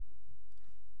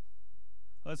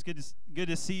Well, it's good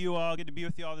to see you all. Good to be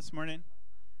with you all this morning.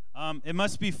 It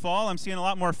must be fall. I'm seeing a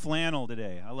lot more flannel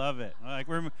today. I love it. Like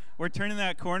we're turning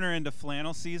that corner into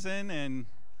flannel season, and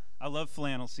I love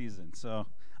flannel season. So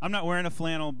I'm not wearing a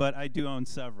flannel, but I do own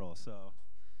several. So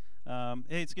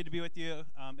hey, it's good to be with you.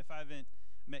 If I haven't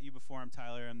met you before, I'm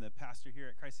Tyler. I'm the pastor here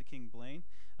at Christ the King Blaine.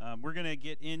 We're going to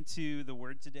get into the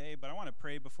Word today, but I want to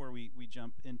pray before we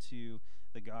jump into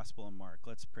the Gospel of Mark.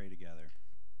 Let's pray together.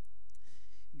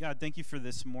 God, thank you for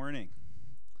this morning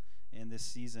and this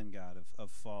season, God, of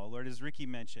fall. Lord, as Ricky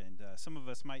mentioned, some of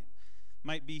us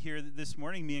might be here this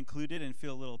morning, me included, and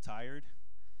feel a little tired,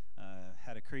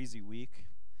 had a crazy week.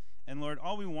 And Lord,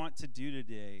 all we want to do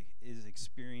today is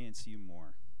experience you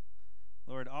more.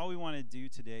 Lord, all we want to do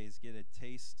today is get a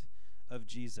taste of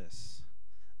Jesus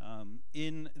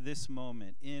in this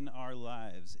moment, in our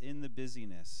lives, in the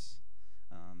busyness,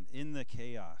 in the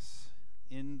chaos,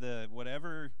 in the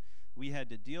whatever we had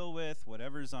to deal with,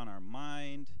 whatever's on our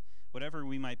mind, whatever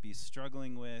we might be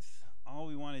struggling with. All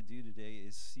we want to do today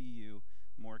is see you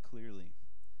more clearly.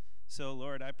 So,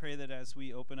 Lord, I pray that as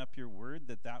we open up your word,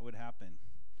 that would happen.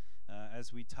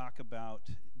 As we talk about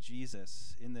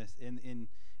Jesus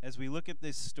as we look at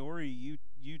this story you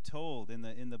told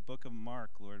in the book of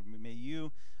Mark, Lord, may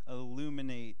you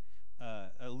illuminate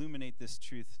this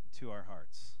truth to our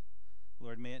hearts.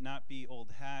 Lord, may it not be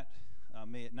old hat.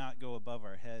 May it not go above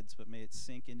our heads, but may it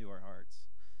sink into our hearts,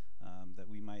 that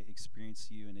we might experience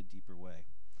you in a deeper way.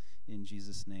 In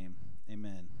Jesus' name,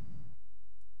 amen.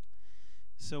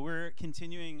 So we're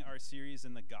continuing our series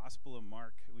in the Gospel of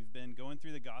Mark. We've been going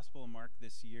through the Gospel of Mark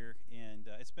this year, and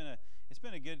it's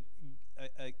been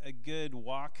a good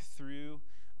walk through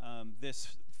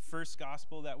this first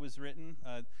gospel that was written.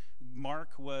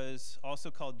 Mark was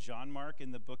also called John Mark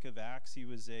in the book of Acts. He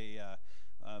was a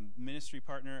ministry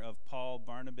partner of Paul,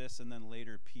 Barnabas, and then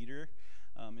later Peter.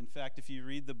 In fact, if you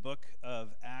read the book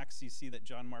of Acts, you see that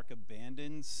John Mark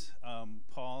abandons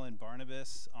Paul and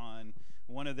Barnabas on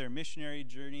one of their missionary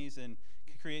journeys and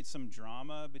creates some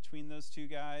drama between those two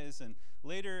guys, and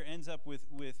later ends up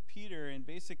with Peter and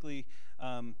basically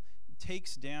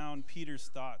takes down Peter's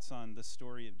thoughts on the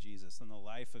story of Jesus and the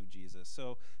life of Jesus.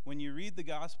 So when you read the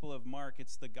Gospel of Mark,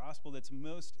 it's the gospel that's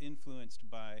most influenced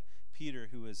by Peter,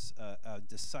 who is a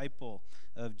disciple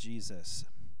of Jesus.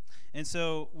 And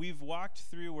so we've walked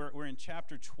through, we're in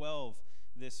chapter 12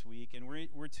 this week, and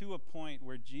we're to a point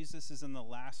where Jesus is in the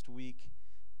last week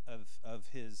of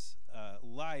his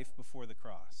life before the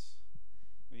cross.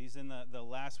 He's in the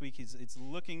last week. It's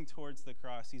looking towards the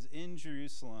cross. He's in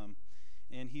Jerusalem,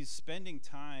 and he's spending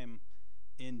time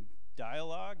in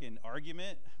dialogue and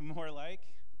argument, more like,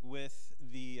 with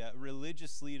the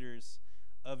religious leaders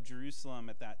of Jerusalem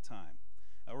at that time.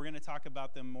 We're going to talk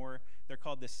about them more. They're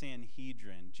called the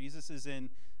Sanhedrin. Jesus is in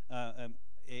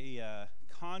a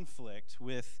conflict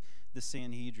with the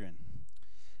Sanhedrin.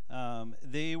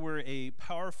 They were a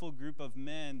powerful group of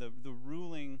men, the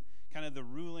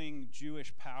ruling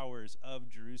Jewish powers of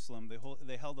Jerusalem.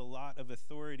 They held a lot of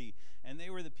authority, and they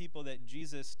were the people that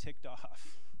Jesus ticked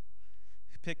off,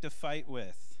 picked a fight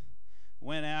with,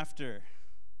 went after.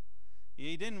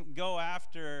 He didn't go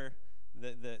after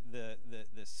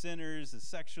the sinners, the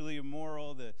sexually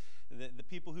immoral, the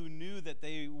people who knew that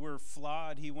they were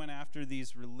flawed. He went after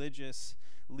these religious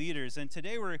leaders. And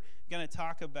today we're going to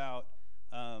talk about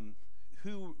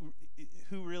who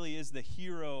really is the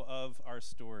hero of our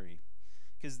story.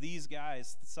 Because these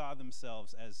guys saw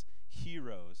themselves as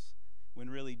heroes when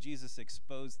really Jesus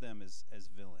exposed them as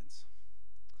villains.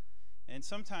 And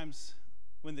sometimes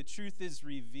when the truth is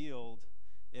revealed,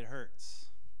 it hurts.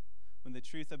 When the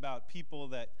truth about people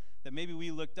that maybe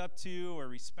we looked up to or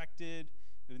respected,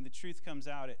 when the truth comes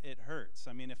out, it hurts.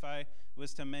 I mean, if I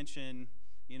was to mention,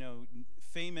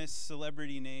 famous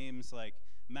celebrity names like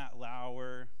Matt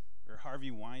Lauer or Harvey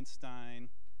Weinstein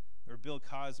or Bill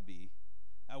Cosby,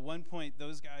 at one point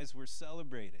those guys were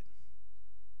celebrated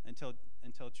until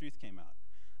truth came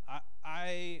out.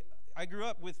 I grew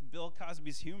up with Bill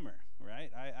Cosby's humor, right?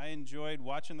 I enjoyed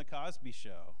watching the Cosby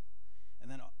Show,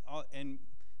 and then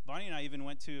Bonnie and I even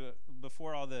went to,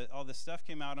 before all the stuff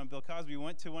came out on Bill Cosby, we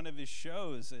went to one of his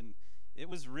shows, and it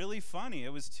was really funny.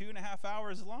 It was 2.5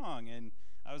 hours long, and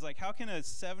I was like, how can a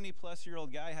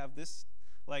 70-plus-year-old guy have this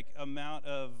amount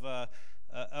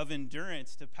of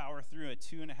endurance to power through a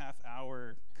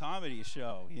 2.5-hour comedy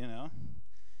show,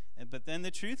 But then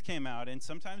the truth came out, and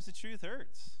sometimes the truth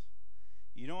hurts.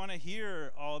 You don't want to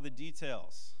hear all the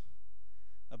details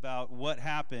about what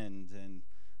happened, and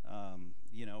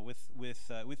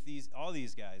with all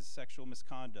these guys, sexual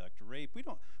misconduct, rape. We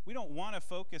don't want to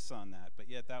focus on that, but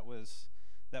yet that was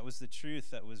the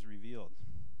truth that was revealed.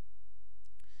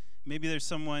 Maybe there's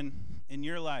someone in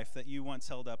your life that you once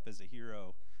held up as a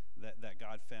hero that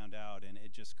God found out and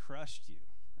it just crushed you.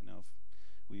 I know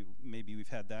maybe we've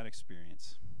had that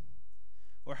experience.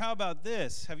 Or how about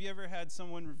this? Have you ever had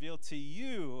someone reveal to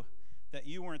you that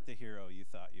you weren't the hero you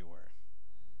thought you were?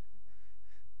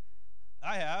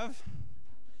 I have.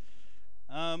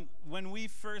 When we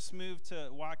first moved to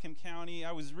Whatcom County,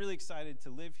 I was really excited to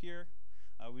live here.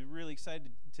 We were really excited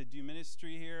to do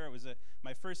ministry here. It was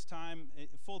my first time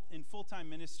in full-time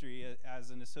ministry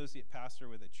as an associate pastor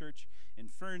with a church in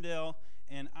Ferndale,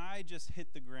 and I just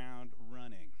hit the ground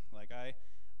running. Like I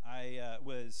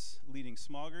was leading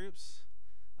small groups,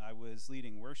 I was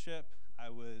leading worship, I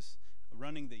was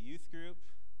running the youth group.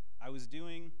 I was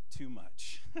doing too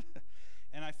much.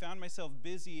 And I found myself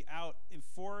busy out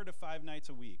 4 to 5 nights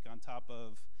a week on top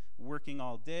of working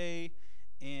all day.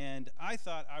 And I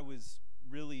thought I was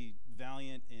really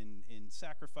valiant in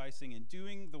sacrificing and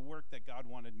doing the work that God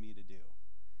wanted me to do.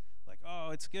 Like, oh,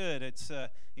 it's good. It's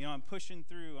I'm pushing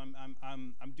through.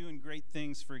 I'm doing great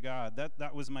things for God.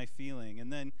 That was my feeling.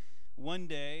 And then one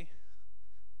day,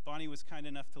 Bonnie was kind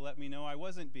enough to let me know I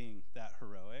wasn't being that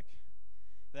heroic.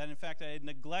 That in fact I had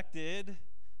neglected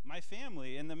my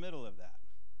family in the middle of that.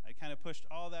 I kind of pushed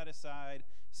all that aside,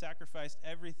 sacrificed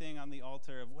everything on the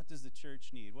altar of what does the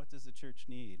church need? What does the church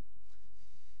need?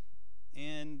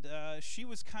 And she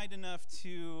was kind enough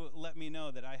to let me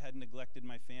know that I had neglected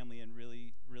my family and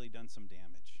really, really done some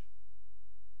damage.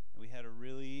 And we had a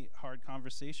really hard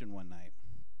conversation one night.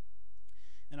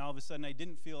 And all of a sudden, I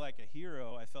didn't feel like a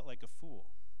hero. I felt like a fool.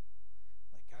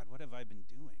 Like, God, what have I been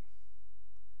doing?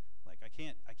 Like, I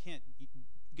can't,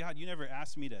 God, you never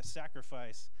asked me to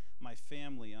sacrifice my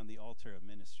family on the altar of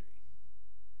ministry.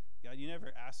 God, you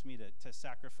never asked me to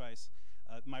sacrifice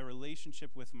my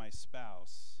relationship with my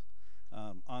spouse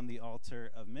on the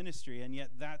altar of ministry, and yet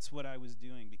that's what I was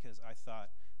doing because I thought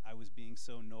I was being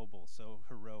so noble, so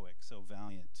heroic, so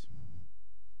valiant.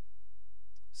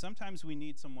 Sometimes we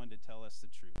need someone to tell us the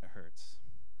truth. It hurts.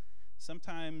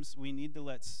 Sometimes we need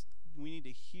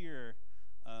to hear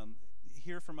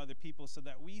from other people so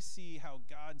that we see how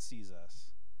God sees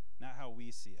us, not how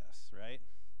we see us, right?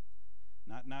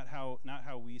 Not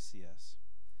how we see us.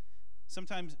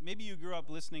 Sometimes maybe you grew up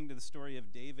listening to the story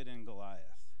of David and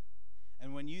Goliath.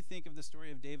 And when you think of the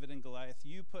story of David and Goliath,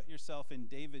 you put yourself in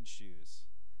David's shoes,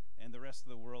 and the rest of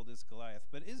the world is Goliath.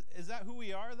 But is that who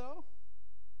we are, though?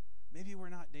 Maybe we're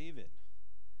not David.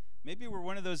 Maybe we're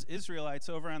one of those Israelites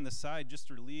over on the side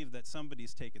just relieved that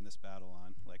somebody's taken this battle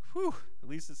on. Like, whew, at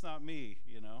least it's not me,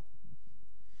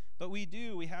 But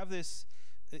we have this,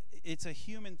 it's a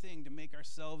human thing to make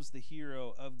ourselves the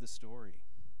hero of the story.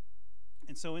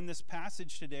 And so in this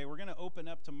passage today, we're going to open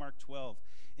up to Mark 12.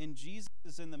 And Jesus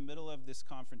is in the middle of this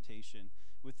confrontation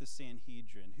with the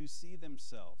Sanhedrin, who see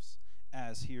themselves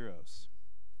as heroes.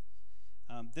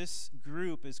 This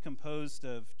group is composed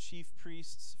of chief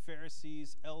priests,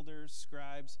 Pharisees, elders,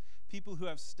 scribes, people who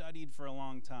have studied for a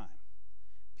long time,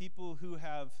 people who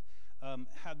have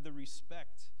had the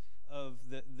respect of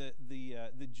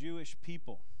the Jewish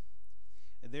people.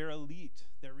 They're elite,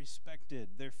 they're respected,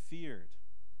 they're feared.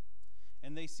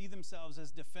 And they see themselves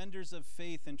as defenders of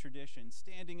faith and tradition,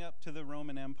 standing up to the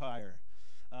Roman Empire,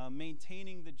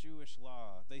 maintaining the Jewish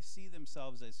law. They see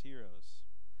themselves as heroes,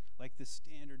 like the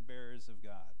standard bearers of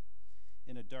God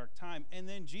in a dark time. And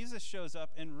then Jesus shows up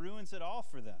and ruins it all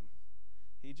for them.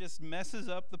 He just messes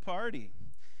up the party.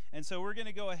 And so we're going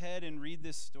to go ahead and read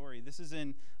this story. This is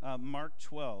in Mark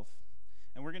 12.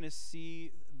 And we're going to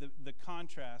see the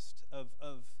contrast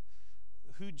of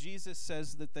who Jesus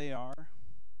says that they are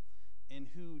and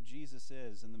who Jesus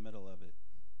is in the middle of it.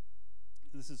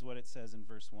 This is what it says in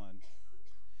verse 1.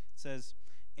 It says,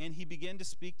 "And he began to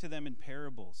speak to them in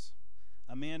parables.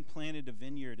 A man planted a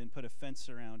vineyard and put a fence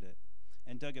around it,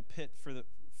 and dug a pit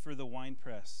for the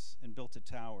winepress, and built a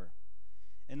tower,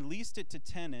 and leased it to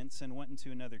tenants, and went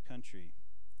into another country.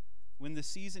 When the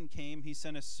season came, he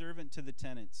sent a servant to the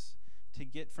tenants to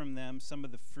get from them some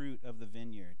of the fruit of the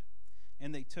vineyard.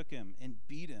 And they took him and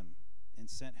beat him and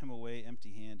sent him away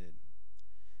empty-handed.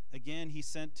 Again, he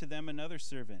sent to them another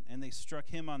servant, and they struck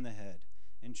him on the head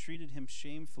and treated him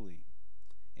shamefully.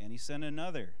 And he sent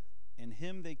another, and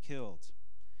him they killed.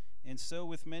 And so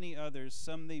with many others,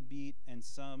 some they beat and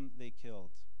some they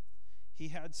killed. He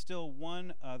had still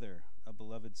one other, a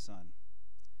beloved son.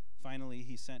 Finally,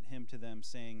 he sent him to them,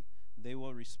 saying, 'They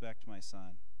will respect my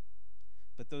son.'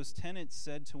 But those tenants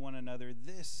said to one another,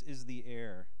 'This is the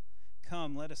heir.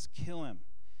 Come, let us kill him,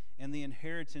 and the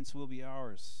inheritance will be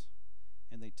ours.'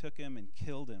 And they took him and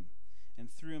killed him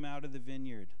and threw him out of the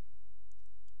vineyard.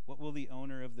 What will the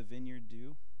owner of the vineyard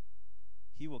do?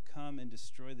 He will come and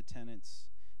destroy the tenants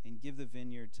and give the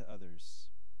vineyard to others.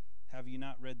 Have you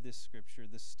not read this scripture?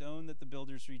 The stone that the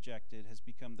builders rejected has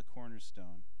become the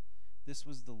cornerstone. This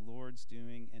was the Lord's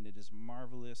doing, and it is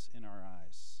marvelous in our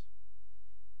eyes."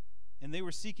 And they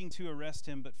were seeking to arrest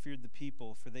him, but feared the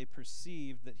people, for they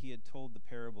perceived that he had told the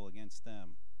parable against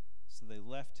them. So they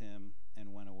left him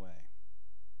and went away.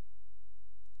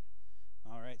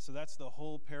 All right, so that's the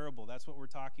whole parable. That's what we're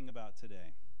talking about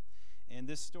today. And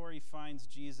this story finds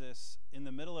Jesus in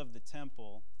the middle of the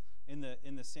temple, in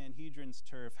the Sanhedrin's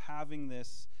turf, having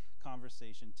this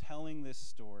conversation, telling this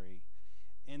story.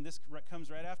 And this comes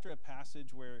right after a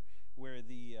passage where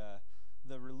the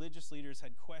religious leaders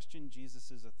had questioned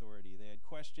Jesus' authority. They had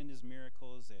questioned his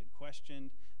miracles. They had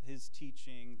questioned his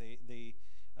teaching. They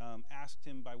asked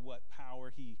him by what power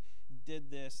he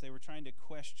did this. They were trying to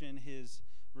question his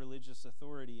religious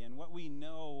authority. And what we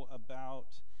know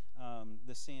about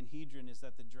the Sanhedrin is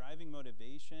that the driving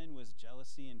motivation was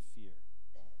jealousy and fear.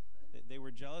 They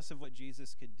were jealous of what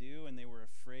Jesus could do, and they were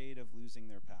afraid of losing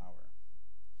their power.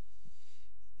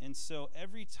 And so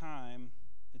every time,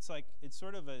 it's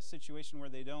sort of a situation where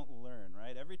they don't learn,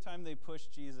 right? Every time they push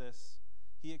Jesus,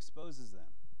 he exposes them,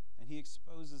 and he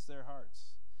exposes their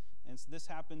hearts. And so this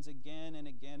happens again and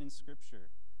again in Scripture.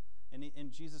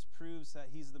 And Jesus proves that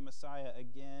he's the Messiah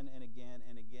again and again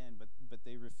and again, but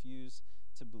they refuse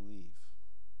to believe.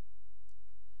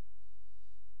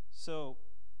 So,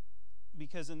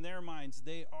 because in their minds,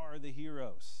 they are the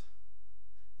heroes.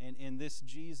 And this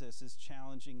Jesus is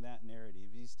challenging that narrative.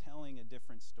 He's telling a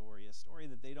different story, a story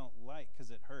that they don't like because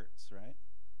it hurts, right?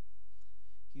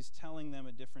 He's telling them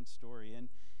a different story.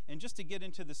 And just to get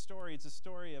into the story, it's a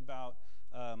story about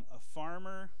a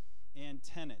farmer and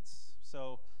tenants.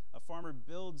 So a farmer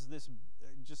builds this,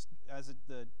 just as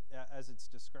it's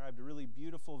described, a really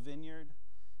beautiful vineyard.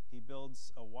 He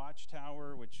builds a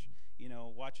watchtower, which,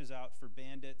 watches out for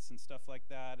bandits and stuff like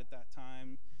that at that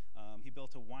time. He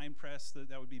built a wine press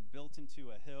that would be built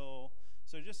into a hill.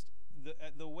 So just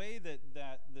the way that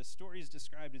the story is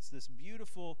described, it's this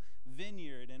beautiful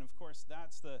vineyard, and of course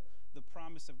that's the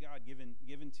promise of God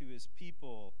given to his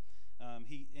people.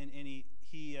 He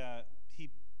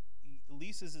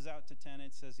leases it out to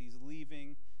tenants, says he's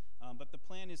leaving, but the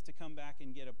plan is to come back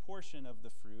and get a portion of the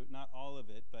fruit, not all of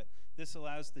it, but this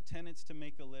allows the tenants to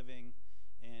make a living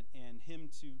and him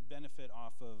to benefit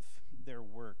off of their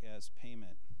work as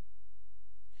payment.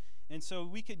 And so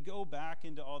we could go back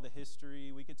into all the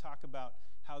history. We could talk about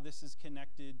how this is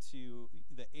connected to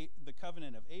the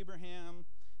covenant of Abraham.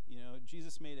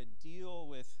 Jesus made a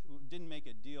deal didn't make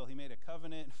a deal. He made a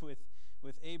covenant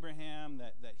with Abraham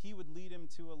that he would lead him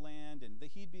to a land and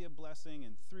that he'd be a blessing,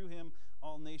 and through him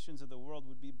all nations of the world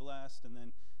would be blessed. And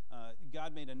then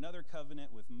God made another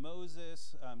covenant with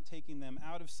Moses, taking them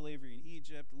out of slavery in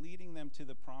Egypt, leading them to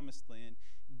the promised land,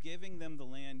 giving them the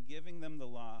land, giving them the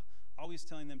law, always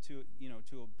telling them to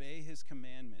obey his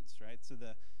commandments, right? So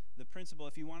the principle,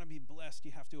 if you want to be blessed,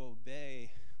 you have to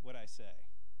obey what I say.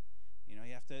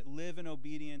 You have to live in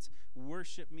obedience,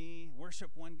 worship me,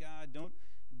 worship one God.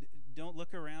 Don't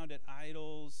look around at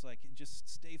idols. Just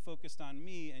stay focused on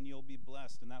me and you'll be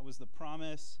blessed. And that was the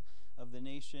promise of the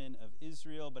nation of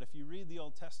Israel. But if you read the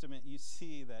Old Testament, you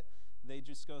see that they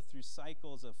just go through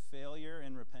cycles of failure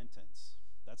and repentance.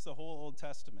 That's the whole Old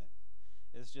Testament.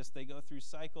 It's just they go through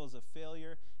cycles of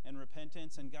failure and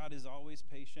repentance, and God is always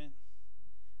patient.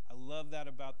 I love that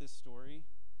about this story.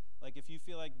 If you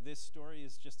feel like this story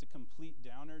is just a complete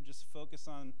downer, just focus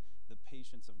on the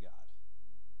patience of God.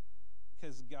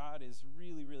 Because God is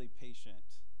really, really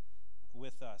patient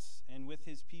with us and with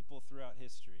his people throughout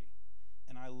history.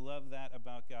 And I love that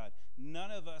about God.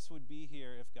 None of us would be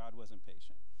here if God wasn't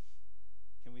patient.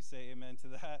 Can we say amen to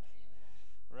that?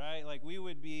 Amen. Right? We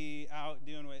would be out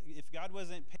doing if God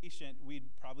wasn't patient, we'd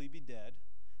probably be dead.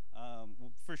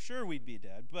 For sure we'd be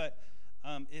dead. But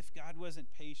if God wasn't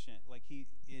patient,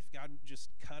 if God just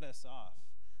cut us off,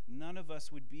 none of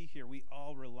us would be here. We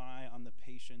all rely on the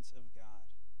patience of God,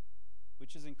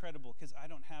 which is incredible because I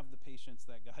don't have the patience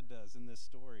that God does in this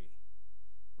story,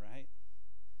 right?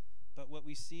 But what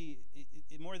we see,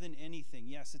 more than anything,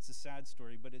 yes, it's a sad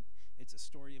story, but it's a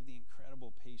story of the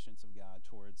incredible patience of God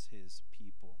towards his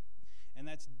people. And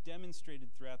that's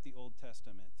demonstrated throughout the Old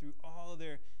Testament. Through all of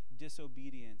their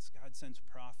disobedience, God sends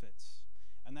prophets.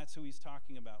 And that's who he's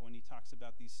talking about when he talks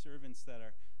about these servants that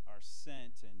are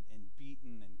sent and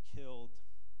beaten and killed.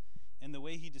 And the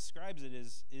way he describes it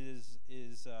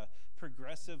is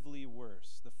progressively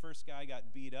worse. The first guy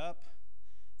got beat up.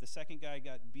 The second guy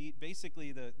got beat.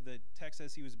 Basically, the text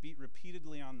says he was beat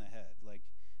repeatedly on the head,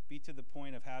 beat to the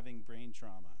point of having brain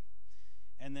trauma.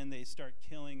 and then they start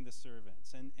killing the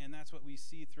servants. And that's what we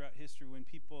see throughout history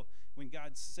when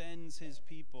God sends his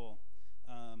people.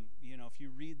 If you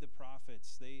read the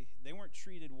prophets, they weren't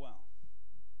treated well.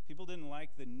 People didn't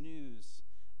like the news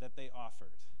that they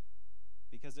offered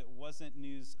because it wasn't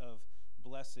news of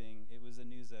blessing. It was a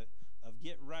news of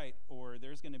get right or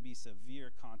there's going to be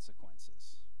severe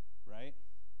consequences, right?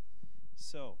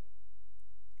 So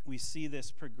we see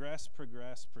this progress,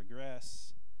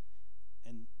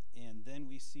 and then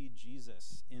we see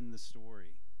Jesus in the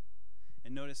story.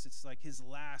 And notice it's like his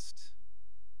last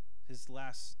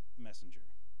messenger.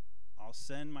 I'll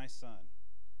send my son.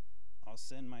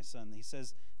 He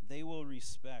says, they will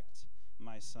respect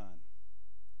my son.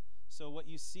 So what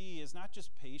you see is not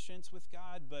just patience with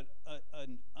God, but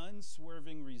an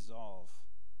unswerving resolve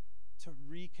to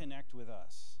reconnect with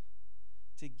us,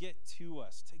 to get to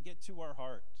us, to get to our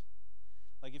heart.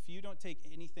 Like if you don't take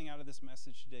anything out of this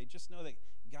message today, just know that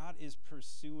God is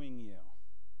pursuing you,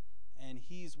 and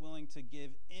he's willing to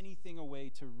give anything away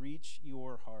to reach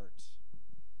your heart.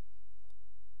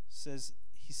 Says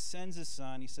he sends his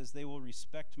son. He says they will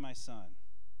respect my son.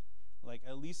 Like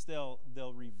at least they'll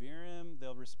revere him.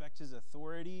 They'll respect his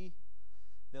authority.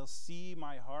 They'll see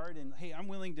my heart and, hey, I'm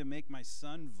willing to make my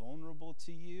son vulnerable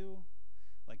to you.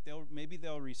 Like maybe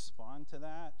they'll respond to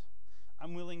that.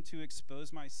 I'm willing to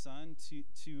expose my son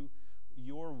to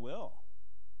your will.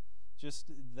 Just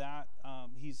that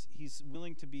he's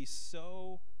willing to be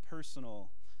so personal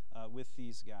with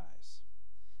these guys.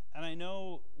 And I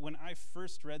know when I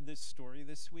first read this story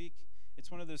this week, it's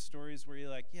one of those stories where you're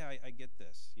like, yeah, I get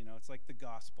this. It's like the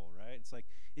gospel, right? It's like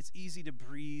it's easy to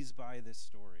breeze by this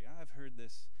story. I've heard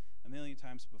this a million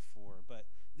times before, but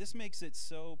this makes it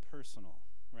so personal,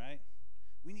 right?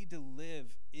 We need to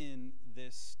live in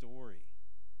this story.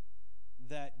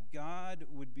 That God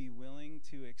would be willing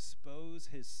to expose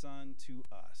his son to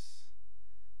us.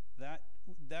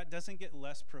 That doesn't get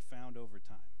less profound over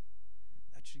time.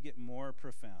 That should get more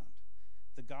profound.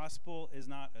 The gospel is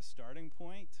not a starting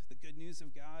point. The good news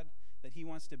of God, that he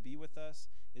wants to be with us,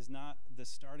 is not the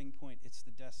starting point. It's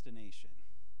the destination.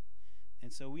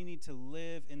 And so we need to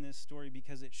live in this story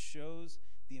because it shows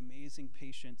the amazing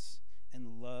patience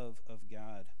and love of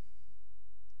God.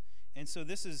 And so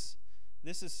this is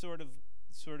sort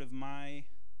of my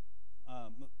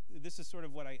this is sort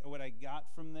of what I got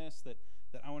from this that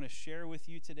I want to share with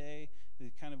you today.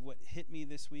 Kind of what hit me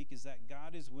this week is that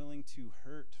God is willing to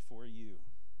hurt for you.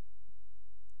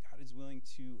 God is willing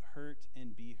to hurt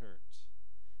and be hurt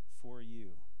for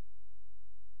you.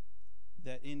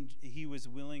 That he was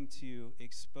willing to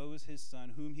expose his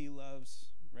son, whom he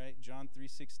loves, right? John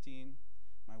 3:16,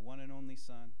 my one and only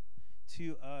son,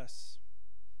 to us,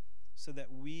 so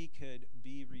that we could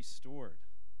be restored.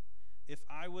 If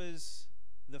I was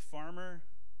the farmer,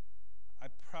 I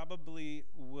probably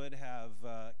would have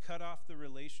cut off the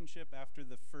relationship after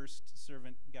the first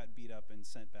servant got beat up and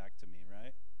sent back to me,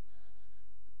 right?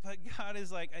 But God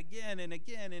is like again and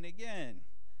again and again,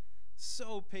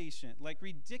 so patient, like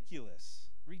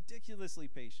ridiculously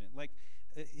patient. Like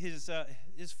his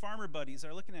farmer buddies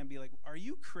are looking at him and be like, are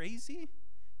you crazy?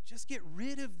 Just get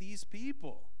rid of these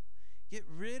people. Get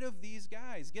rid of these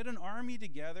guys. Get an army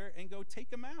together and go take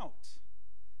them out.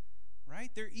 Right?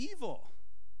 They're evil.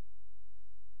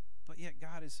 But yet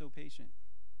God is so patient.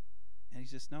 And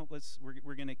he's just, no,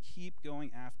 we're going to keep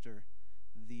going after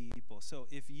the people. So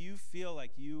if you feel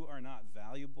like you are not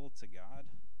valuable to God,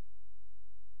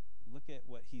 look at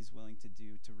what he's willing to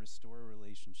do to restore a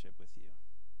relationship with you.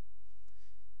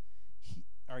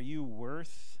 Are you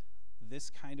worth this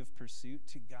kind of pursuit?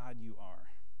 To God you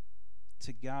are.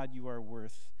 To God you are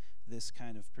worth this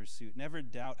kind of pursuit. Never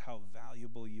doubt how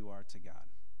valuable you are to God.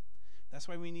 That's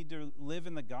why we need to live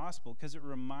in the gospel, because it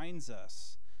reminds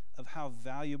us of how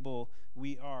valuable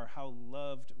we are, how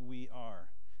loved we are.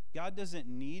 God doesn't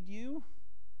need you,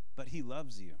 but he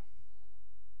loves you.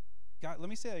 God, let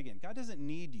me say that again. God doesn't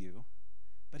need you,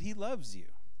 but he loves you.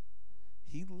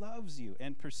 He loves you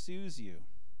and pursues you.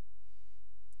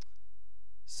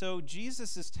 So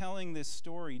Jesus is telling this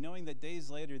story, knowing that days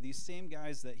later, these same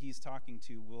guys that he's talking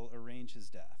to will arrange his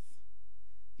death.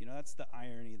 That's the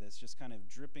irony that's just kind of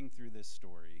dripping through this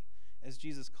story as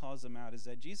Jesus calls them out, is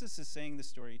that Jesus is saying the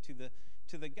story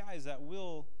to the guys that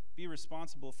will be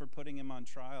responsible for putting him on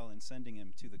trial and sending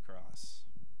him to the cross.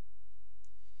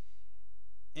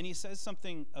 And he says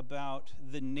something about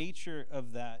the nature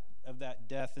of that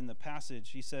death in the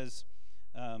passage. He says,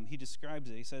 he describes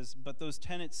it. He says, but those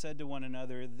tenants said to one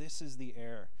another, this is the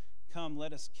heir. Come,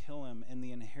 let us kill him, and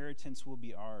the inheritance will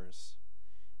be ours.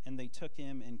 And they took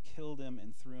him and killed him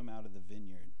and threw him out of the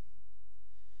vineyard.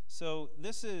 So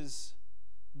this is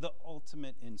the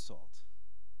ultimate insult.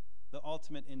 the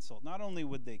ultimate insult. Not only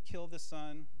would they kill the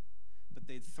son, but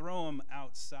they'd throw him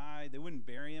outside. They wouldn't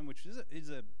bury him, which is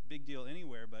a big deal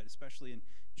anywhere, but especially in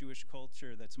Jewish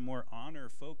culture that's more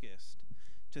honor-focused.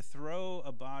 To throw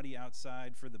a body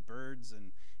outside for the birds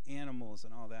and animals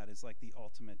and all that is like the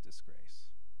ultimate disgrace.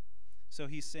 So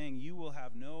he's saying, you will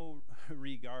have no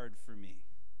regard for me,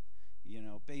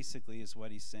 basically is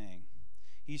what he's saying.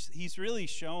 He's really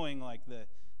showing like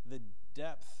the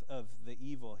depth of the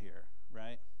evil here,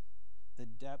 right? The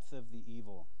depth of the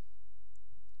evil.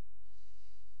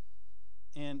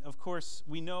 And of course,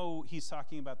 we know he's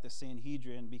talking about the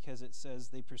Sanhedrin because it says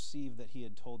they perceived that he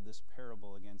had told this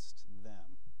parable against them.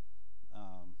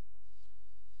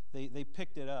 They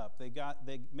picked it up.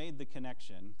 They made the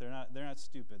connection. They're not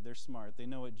stupid. They're smart. They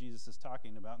know what Jesus is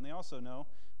talking about, and they also know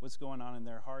what's going on in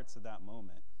their hearts at that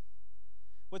moment.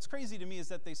 What's crazy to me is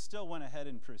that they still went ahead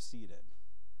and proceeded.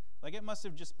 Like, it must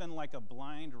have just been like a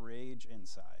blind rage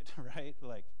inside, right?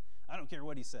 Like, I don't care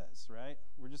what he says, right?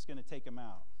 We're just going to take him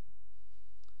out.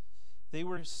 They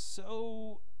were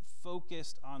so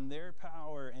focused on their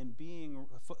power and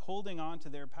holding on to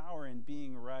their power and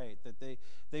being right that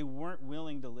they weren't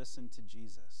willing to listen to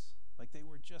Jesus. Like, they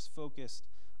were just focused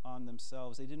on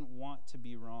themselves. They didn't want to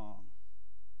be wrong.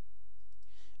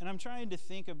 And I'm trying to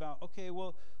think about, okay,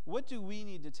 well, what do we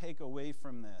need to take away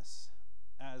from this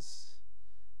as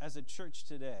a church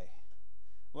today?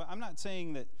 Well, I'm not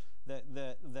saying that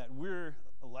we're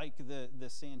like the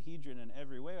Sanhedrin in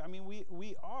every way. I mean,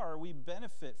 we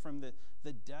benefit from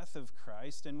the death of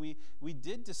Christ, and we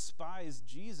did despise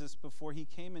Jesus before he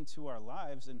came into our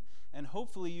lives, and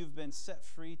hopefully you've been set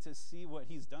free to see what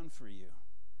he's done for you.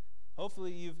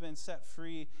 Hopefully you've been set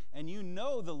free and you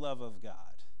know the love of God,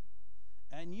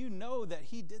 and you know that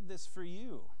he did this for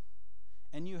you,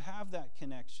 and you have that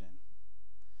connection.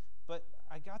 But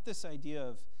I got this idea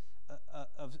of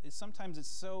sometimes it's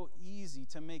so easy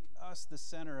to make us the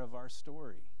center of our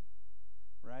story,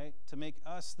 right? To make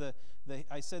us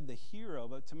I said the hero,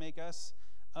 but to make us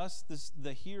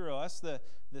the hero, us the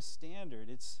standard.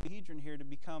 It's Sanhedrin here to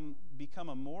become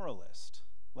a moralist.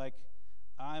 Like,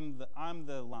 I'm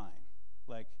the line.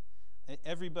 Like,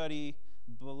 everybody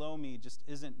below me just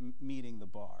isn't meeting the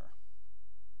bar.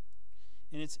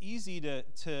 And it's easy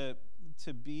to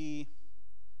be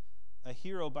a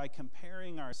hero by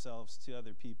comparing ourselves to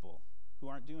other people who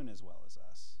aren't doing as well as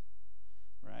us,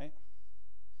 right?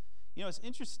 It's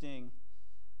interesting.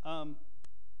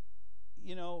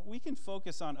 We can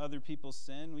focus on other people's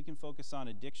sin. We can focus on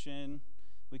addiction.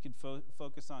 We can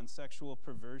focus on sexual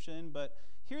perversion. But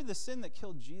here, the sin that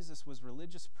killed Jesus was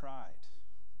religious pride.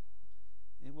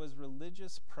 It was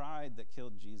religious pride that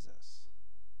killed Jesus.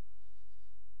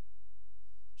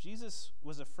 Jesus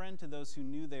was a friend to those who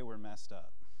knew they were messed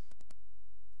up.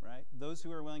 Right? Those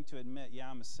who are willing to admit, yeah,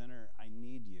 I'm a sinner, I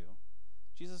need you.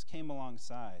 Jesus came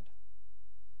alongside.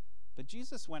 But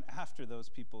Jesus went after those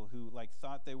people who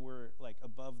thought they were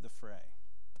above the fray,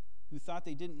 who thought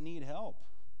they didn't need help.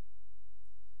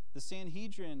 The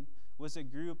Sanhedrin was a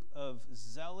group of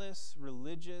zealous,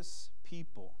 religious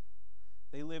people.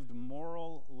 They lived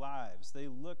moral lives. They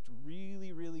looked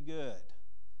really, really good.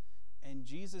 And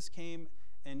Jesus came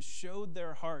and showed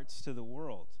their hearts to the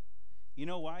world. You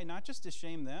know why? Not just to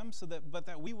shame them, but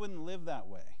that we wouldn't live that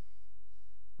way,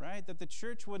 right? That the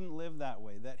church wouldn't live that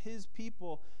way, that his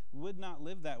people would not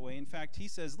live that way. In fact, he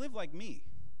says, live like me,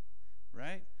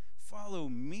 right? Follow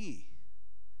me.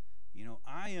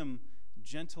 I am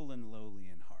gentle and lowly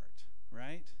in heart,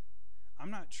 right? I'm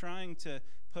not trying to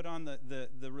put on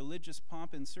the religious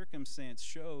pomp and circumstance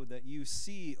show that you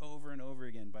see over and over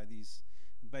again by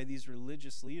these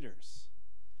religious leaders.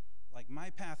 Like, my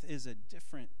path is a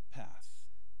different path.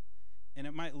 And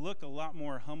it might look a lot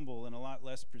more humble and a lot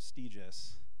less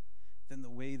prestigious than the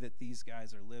way that these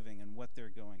guys are living and what they're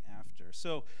going after.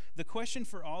 So the question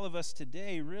for all of us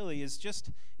today really is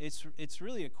it's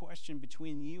really a question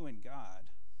between you and God.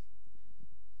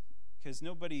 Because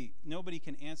nobody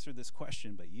can answer this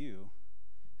question but you.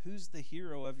 Who's the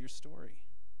hero of your story?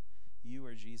 You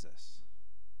or Jesus?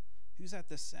 Who's at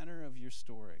the center of your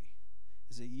story?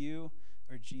 Is it you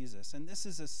or Jesus? And this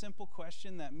is a simple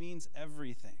question that means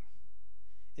everything.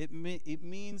 It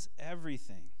means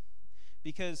everything.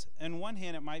 Because on one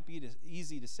hand, it might be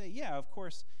easy to say, yeah, of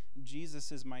course,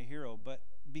 Jesus is my hero. But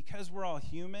because we're all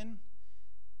human,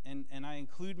 and I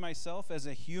include myself as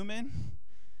a human,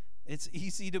 it's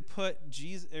easy to put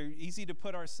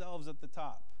ourselves at the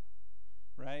top,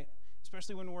 right?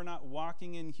 Especially when we're not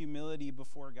walking in humility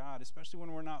before God, especially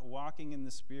when we're not walking in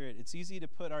the Spirit. It's easy to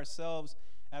put ourselves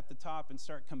at the top and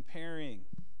start comparing,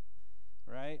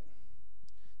 right?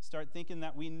 Start thinking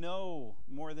that we know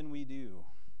more than we do.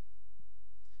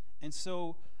 And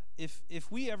so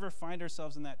if we ever find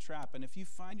ourselves in that trap, and if you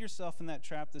find yourself in that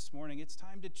trap this morning, it's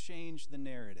time to change the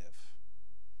narrative.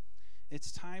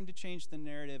 It's time to change the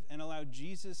narrative and allow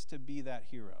Jesus to be that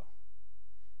hero,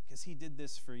 because he did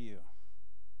this for you.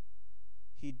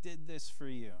 He did this for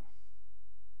you.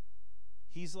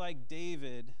 He's like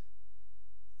David,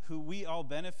 who we all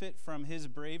benefit from his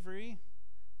bravery,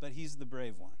 but he's the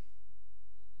brave one,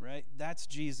 right? That's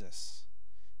Jesus.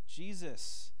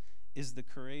 Jesus is the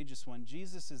courageous one.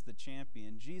 Jesus is the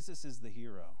champion. Jesus is the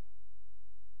hero.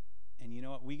 And you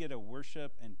know what? We get to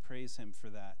worship and praise him for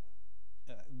that.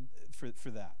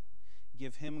 For that.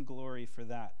 Give him glory for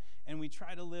that. And we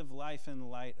try to live life in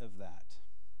light of that.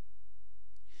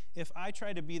 If I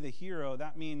try to be the hero,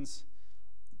 that means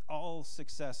all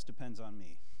success depends on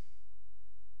me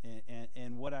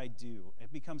and what I do.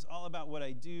 It becomes all about what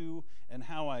I do and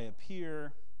how I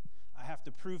appear. I have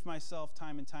to prove myself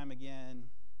time and time again.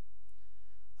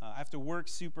 I have to work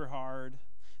super hard.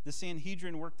 The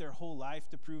Sanhedrin worked their whole life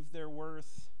to prove their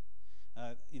worth.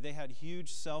 They had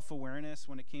huge self-awareness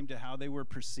when it came to how they were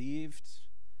perceived.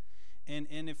 And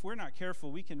if we're not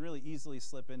careful, we can really easily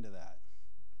slip into that.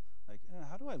 Like,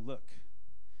 how do I look?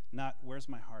 Not, where's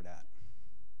my heart at?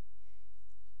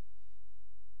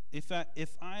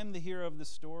 If I'm the hero of the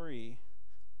story,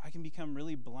 I can become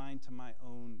really blind to my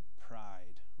own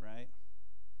pride, right?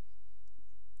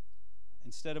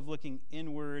 Instead of looking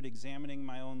inward, examining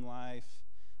my own life,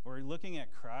 or looking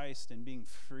at Christ and being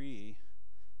free,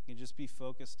 I can just be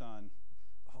focused on,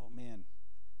 oh man,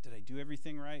 did I do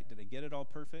everything right? Did I get it all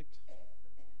perfect?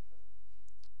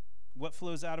 What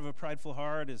flows out of a prideful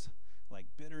heart is like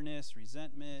bitterness,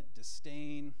 resentment,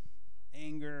 disdain,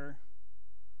 anger,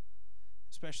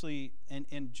 especially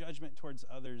and judgment towards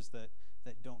others that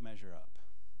don't measure up.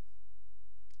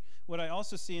 What I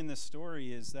also see in this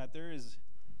story is that there is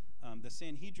the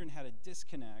Sanhedrin had a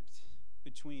disconnect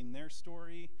between their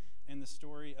story and the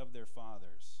story of their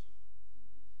fathers.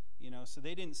 So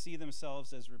they didn't see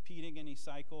themselves as repeating any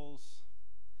cycles.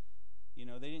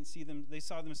 They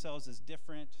saw themselves as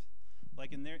different.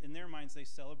 Like in their minds, they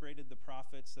celebrated the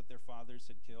prophets that their fathers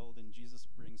had killed, and Jesus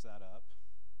brings that up.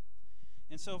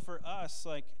 And so for us,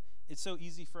 like, it's so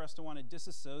easy for us to want to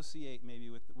disassociate maybe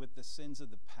with the sins of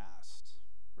the past,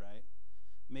 right?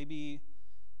 Maybe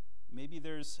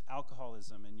there's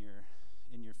alcoholism in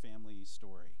your family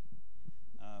story.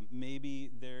 Maybe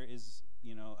there is,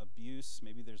 abuse.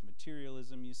 Maybe there's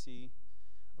materialism you see.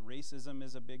 Racism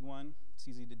is a big one. It's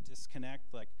easy to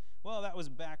disconnect. Like, well, that was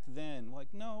back then. Like,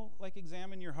 no, like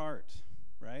examine your heart,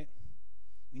 right?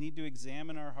 We need to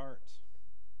examine our heart.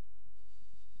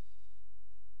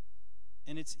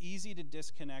 And it's easy to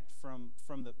disconnect from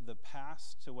the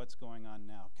past to what's going on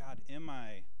now. God, am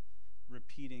I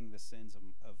repeating the sins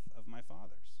of my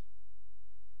fathers?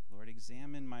 Lord,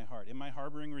 examine my heart. Am I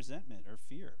harboring resentment or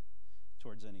fear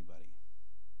towards anybody?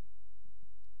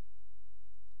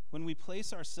 When we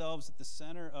place ourselves at the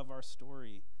center of our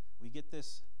story, we get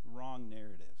this wrong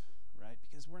narrative, right?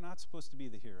 Because we're not supposed to be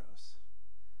the heroes.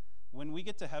 When we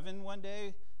get to heaven one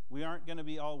day, we aren't going to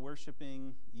be all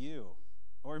worshiping you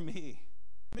or me.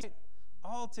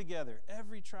 All together,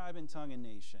 every tribe and tongue and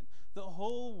nation, the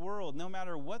whole world, no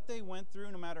matter what they went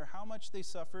through, no matter how much they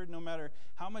suffered, no matter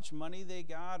how much money they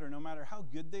got, or no matter how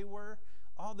good they were,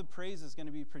 all the praise is going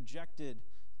to be projected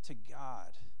to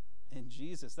God and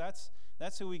Jesus.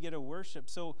 That's who we get to worship.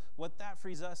 So what that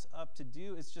frees us up to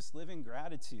do is just live in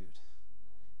gratitude.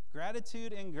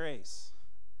 Gratitude and grace.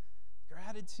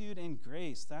 Gratitude and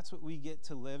grace. That's what we get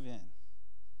to live in.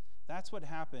 That's what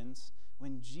happens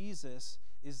when Jesus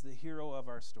is the hero of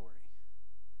our story.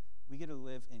 We get to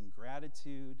live in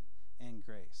gratitude and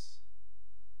grace.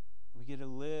 We get to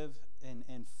live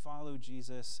and follow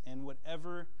Jesus, and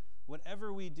whatever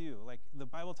we do, like the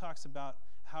Bible talks about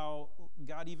how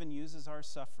God even uses our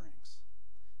sufferings.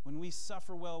 When we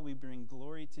suffer well, we bring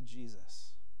glory to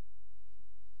Jesus.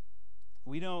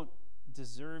 We don't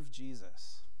deserve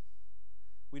Jesus.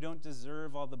 We don't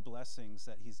deserve all the blessings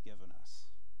that he's given us.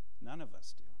 None of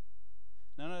us do.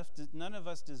 None of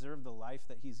us deserve the life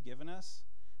that he's given us,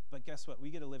 but guess what?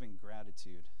 We get to live in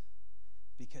gratitude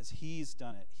because he's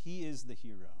done it. He is the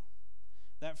hero.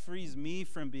 That frees me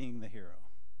from being the hero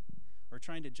or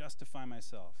trying to justify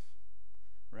myself,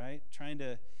 right? Trying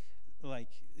to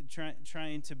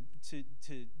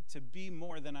be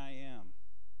more than I am,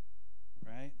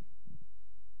 right?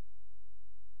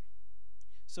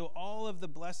 So all of the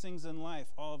blessings in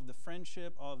life, all of the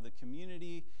friendship, all of the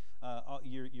community,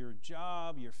 your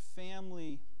job, your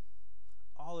family,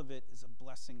 all of it is a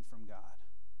blessing from God.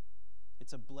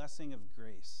 It's a blessing of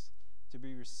grace to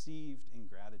be received in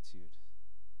gratitude,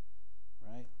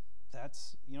 right?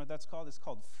 that's, you know what that's called? It's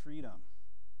called freedom.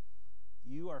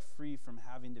 You are free from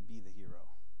having to be the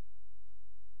hero.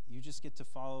 You just get to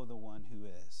follow the one who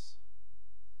is.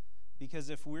 Because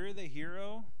if we're the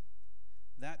hero,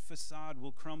 that facade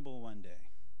will crumble one day,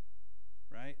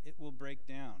 right? It will break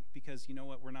down because you know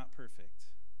what? We're not perfect,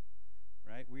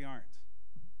 right? We aren't.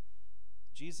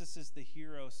 Jesus is the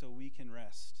hero so we can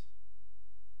rest.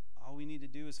 All we need to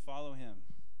do is follow him.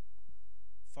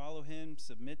 Follow him,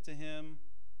 submit to him.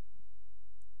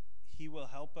 He will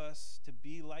help us to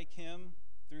be like him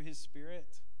through his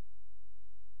Spirit.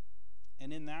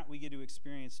 And in that, we get to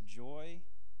experience joy.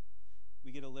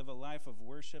 We get to live a life of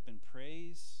worship and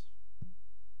praise.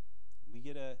 We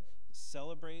get to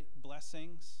celebrate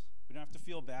blessings. We don't have to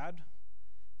feel bad.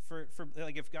 For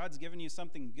like, if God's given you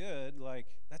something good, like,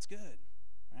 that's good,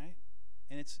 right?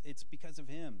 And it's because of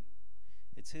him.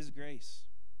 It's his grace.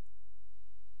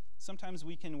 Sometimes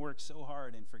we can work so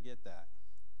hard and forget that.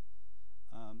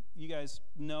 You guys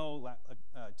know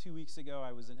 2 weeks ago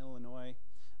I was in Illinois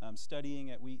studying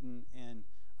at Wheaton, and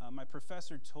my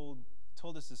professor told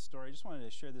us this story. I just wanted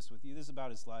to share this with you. This is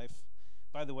about his life.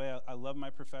 By the way, I love my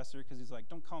professor because he's like,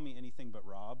 don't call me anything but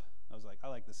Rob. I was like, I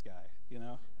like this guy, you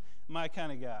know? My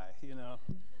kind of guy, you know?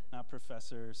 Not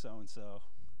Professor so-and-so.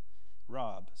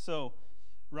 Rob. So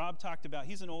Rob talked about,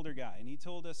 he's an older guy, and he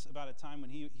told us about a time when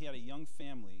he had a young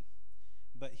family,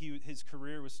 but his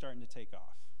career was starting to take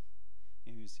off.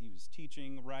 He was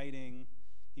teaching, writing.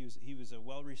 He was a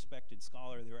well-respected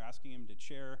scholar. They were asking him to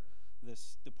chair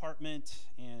this department,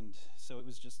 and so it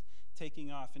was just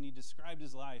taking off. And he described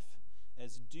his life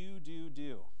as do,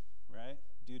 right?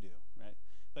 Do, right?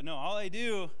 But no, all I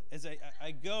do is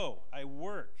I go, I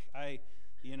work, I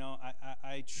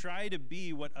try to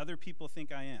be what other people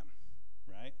think I am,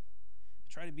 right?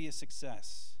 I try to be a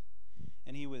success.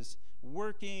 And he was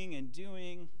working and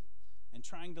doing and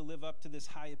trying to live up to this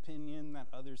high opinion that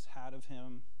others had of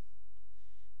him.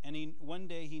 And one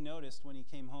day he noticed when he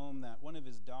came home that one of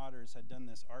his daughters had done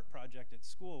this art project at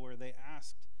school where they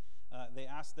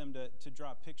asked them to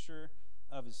draw a picture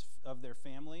of their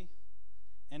family.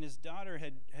 And his daughter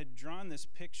had drawn this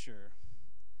picture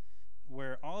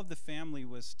where all of the family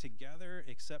was together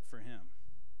except for him.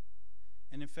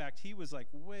 And in fact, he was like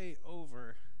way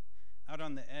over out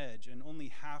on the edge, and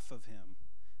only half of him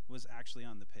was actually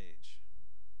on the page.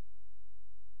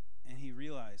 And he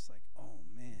realized, like, oh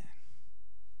man,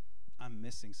 I'm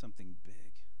missing something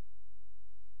big.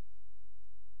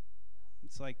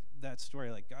 It's like that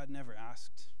story, like God never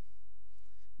asked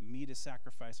me to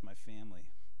sacrifice my family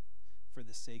for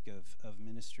the sake of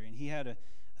ministry. And he had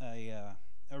a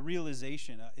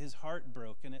realization, his heart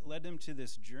broke, and it led him to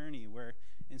this journey where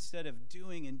instead of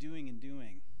doing and doing and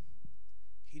doing,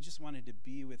 he just wanted to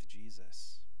be with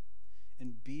Jesus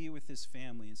and be with his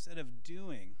family. Instead of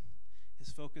doing, his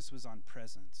focus was on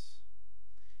presence.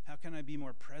 How can I be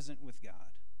more present with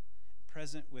God,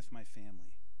 present with my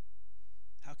family?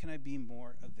 How can I be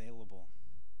more available?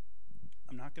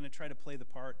 I'm not going to try to play the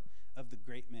part of the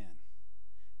great man,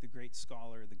 the great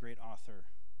scholar, the great author,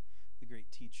 the great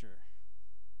teacher.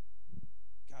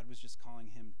 God was just calling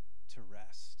him to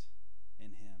rest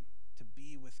in him, to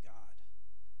be with God,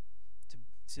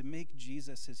 to make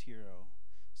Jesus his hero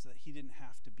so that he didn't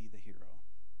have to be the hero.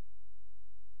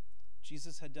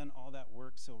 Jesus had done all that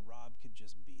work so Rob could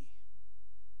just be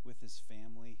with his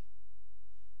family.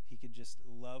 He could just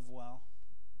love well.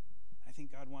 I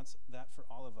think God wants that for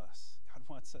all of us. God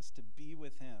wants us to be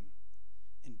with him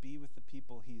and be with the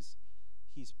people he's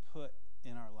put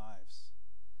in our lives.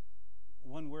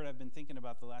 One word I've been thinking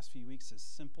about the last few weeks is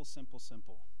simple, simple,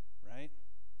 simple, right?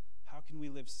 How can we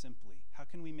live simply? How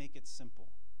can we make it simple?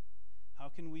 How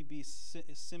can we be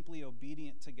simply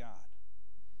obedient to God?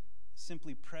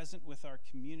 Simply present with our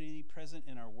community, present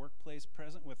in our workplace,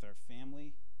 present with our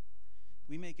family.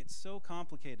 We make it so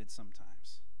complicated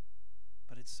sometimes,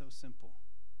 but it's so simple.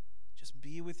 Just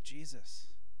be with Jesus.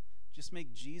 Just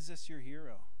make Jesus your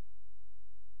hero.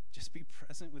 Just be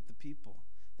present with the people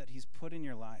that he's put in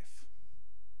your life.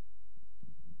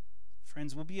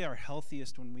 Friends, we'll be our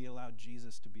healthiest when we allow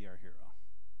Jesus to be our hero.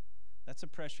 That's a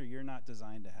pressure you're not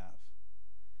designed to have.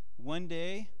 One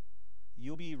day,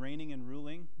 you'll be reigning and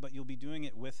ruling, but you'll be doing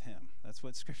it with him. That's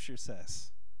what Scripture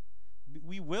says.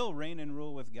 We will reign and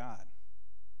rule with God,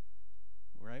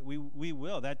 right? We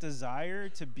will. That desire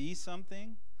to be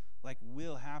something, like,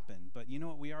 will happen. But you know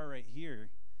what we are right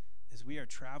here is we are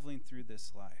traveling through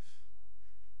this life.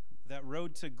 That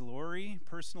road to glory,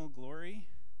 personal glory,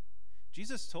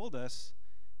 Jesus told us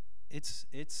it's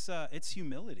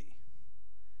humility.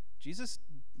 Jesus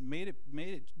made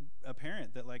it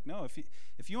apparent that, like, no,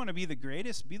 if you want to be the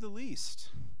greatest, be the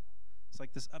least. It's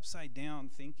like this upside down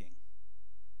thinking.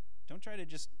 Don't try to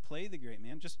just play the great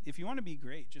man. Just if you want to be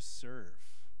great, just serve.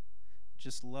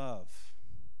 Just love.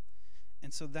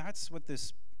 And so that's what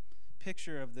this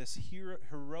picture of this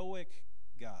heroic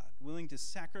God, willing to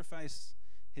sacrifice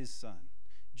his son,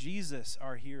 Jesus,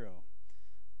 our hero,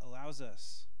 allows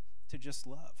us to just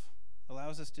love,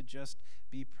 allows us to just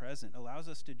be present, allows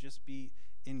us to just be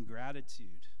in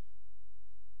gratitude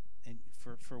and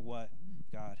for what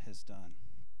God has done.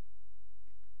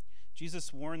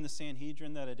 Jesus warned the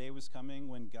Sanhedrin that a day was coming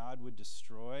when God would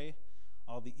destroy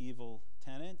all the evil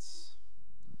tenants.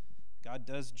 God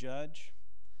does judge.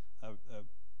 A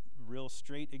real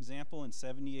straight example, in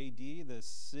 70 AD, the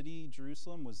city,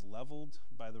 Jerusalem, was leveled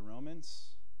by the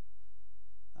Romans.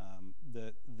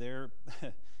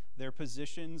 Their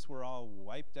positions were all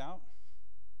wiped out.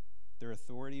 Their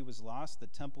authority was lost. The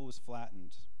temple was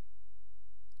flattened.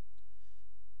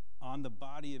 On the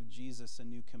body of Jesus, a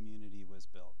new community was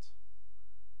built.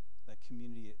 That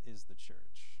community is the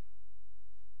church.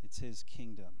 It's his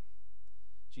kingdom.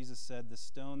 Jesus said, "The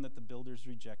stone that the builders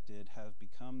rejected have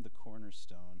become the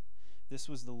cornerstone. This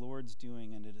was the Lord's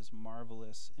doing, and it is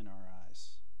marvelous in our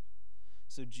eyes."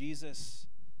 So Jesus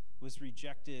was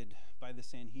rejected by the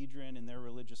Sanhedrin and their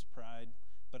religious pride,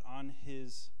 but on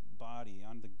his body,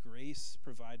 on the grace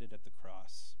provided at the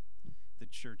cross, the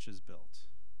church is built.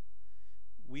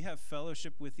 We have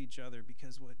fellowship with each other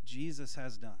because what Jesus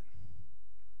has done.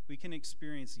 We can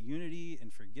experience unity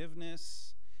and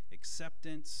forgiveness,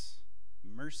 acceptance,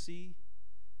 mercy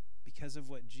because of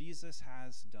what Jesus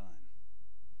has done.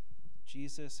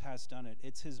 Jesus has done it.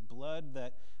 It's his blood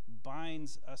that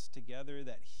binds us together,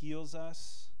 that heals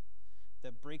us,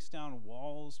 that breaks down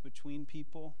walls between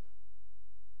people.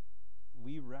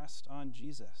 We rest on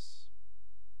Jesus.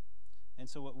 And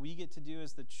so what we get to do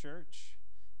as the church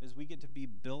is we get to be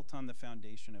built on the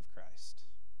foundation of Christ.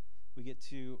 We get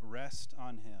to rest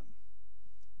on him.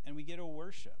 And we get to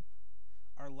worship.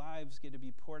 Our lives get to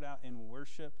be poured out in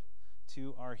worship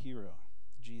to our hero,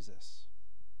 Jesus.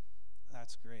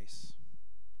 That's grace.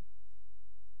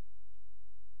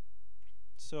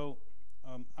 So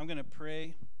I'm going to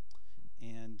pray,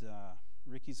 and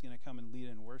Ricky's going to come and lead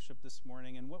in worship this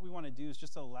morning. And what we want to do is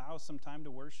just allow some time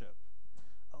to worship.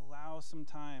 Allow some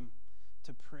time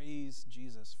to praise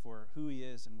Jesus for who he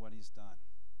is and what he's done.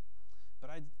 But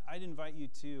I'd invite you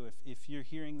too, if you're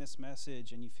hearing this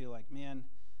message and you feel like, man,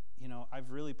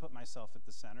 I've really put myself at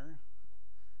the center.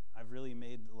 I've really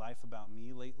made life about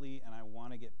me lately, and I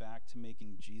want to get back to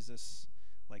making Jesus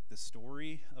like the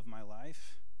story of my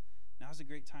life. Now's a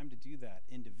great time to do that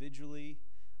individually.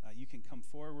 You can come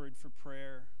forward for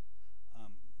prayer.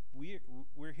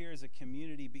 We're here as a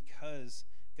community because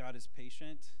God is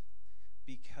patient,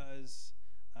 because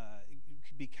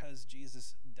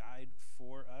Jesus died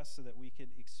for us so that we could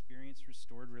experience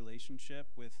restored relationship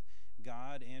with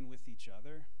God and with each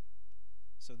other.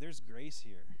 So there's grace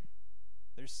here.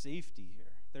 There's safety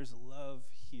here. There's love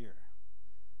here.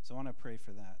 So I want to pray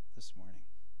for that this morning.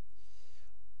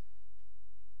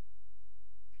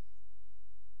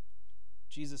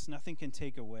 Jesus, nothing can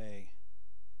take away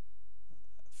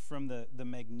from the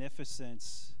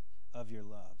magnificence of your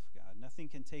love, God. Nothing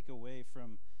can take away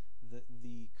from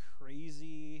the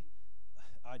crazy,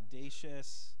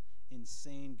 audacious,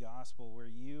 insane gospel where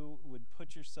you would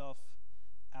put yourself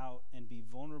out and be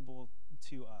vulnerable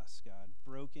to us, God,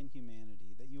 broken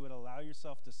humanity, that you would allow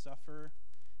yourself to suffer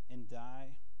and die,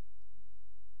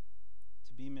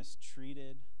 to be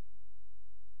mistreated,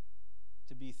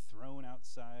 to be thrown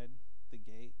outside the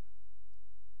gate.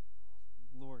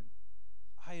 Lord,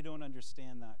 I don't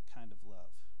understand that kind of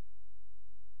love.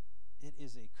 It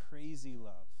is a crazy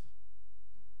love.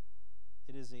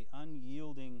 It is an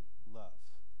unyielding love,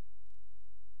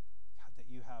 God, that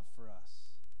you have for us.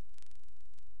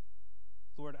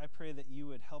 Lord, I pray that you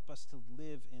would help us to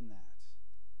live in that.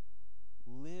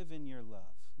 Live in your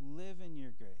love. Live in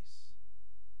your grace.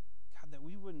 God, that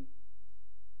we wouldn't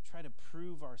try to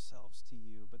prove ourselves to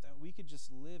you, but that we could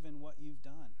just live in what you've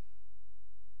done.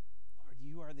 Lord,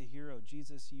 you are the hero.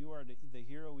 Jesus, you are the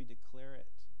hero. We declare it.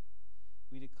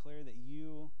 We declare that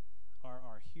you are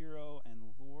our hero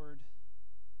and Lord.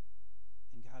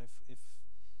 And God, if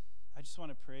I just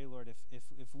want to pray, Lord,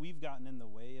 if we've gotten in the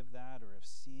way of that or of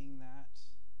seeing that,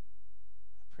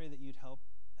 I pray that you'd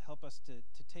help us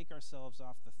to take ourselves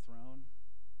off the throne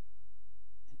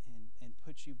and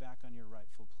put you back on your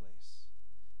rightful place.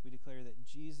 We declare that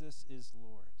Jesus is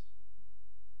Lord.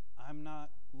 I'm not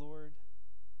Lord.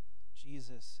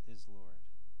 Jesus is Lord.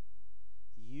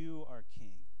 You are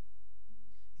King.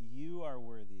 You are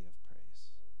worthy of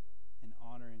praise and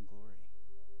honor and glory.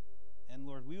 And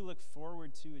Lord, we look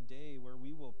forward to a day where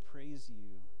we will praise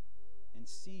you and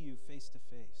see you face to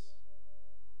face.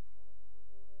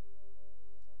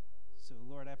 So,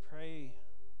 Lord, I pray,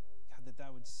 God,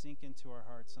 that would sink into our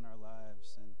hearts and our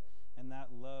lives, and that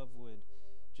love would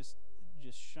just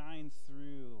shine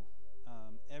through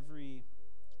every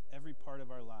part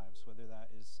of our lives, whether that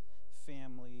is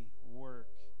family, work,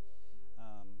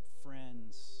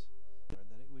 friends, Lord,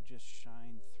 that it would just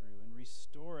shine through and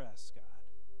restore us, God.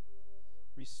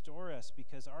 Restore us,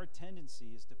 because our tendency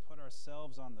is to put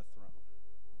ourselves on the throne.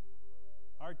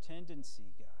 Our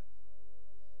tendency, God,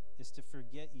 is to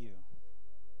forget you,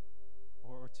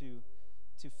 or to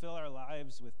fill our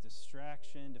lives with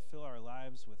distraction, to fill our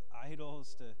lives with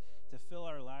idols, to fill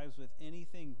our lives with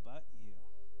anything but you.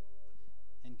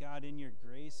 And God, in your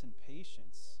grace and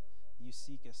patience, you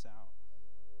seek us out.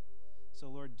 So,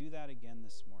 Lord, do that again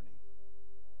this morning.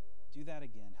 Do that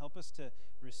again. Help us to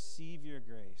receive your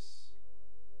grace.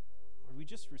 Lord, we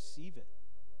just receive it.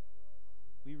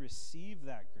 We receive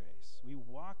that grace. We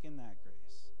walk in that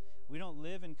grace. We don't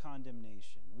live in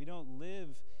condemnation. We don't live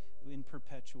in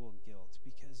perpetual guilt,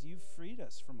 because you've freed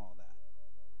us from all that.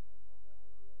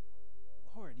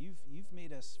 Lord, you've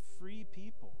made us free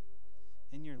people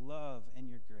in your love and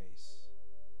your grace.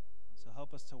 So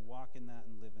help us to walk in that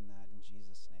and live in that, in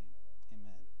Jesus' name.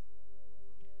 Amen.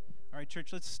 All right,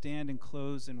 church, let's stand and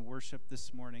close and worship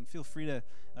this morning. Feel free to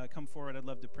come forward. I'd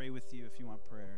love to pray with you if you want prayer.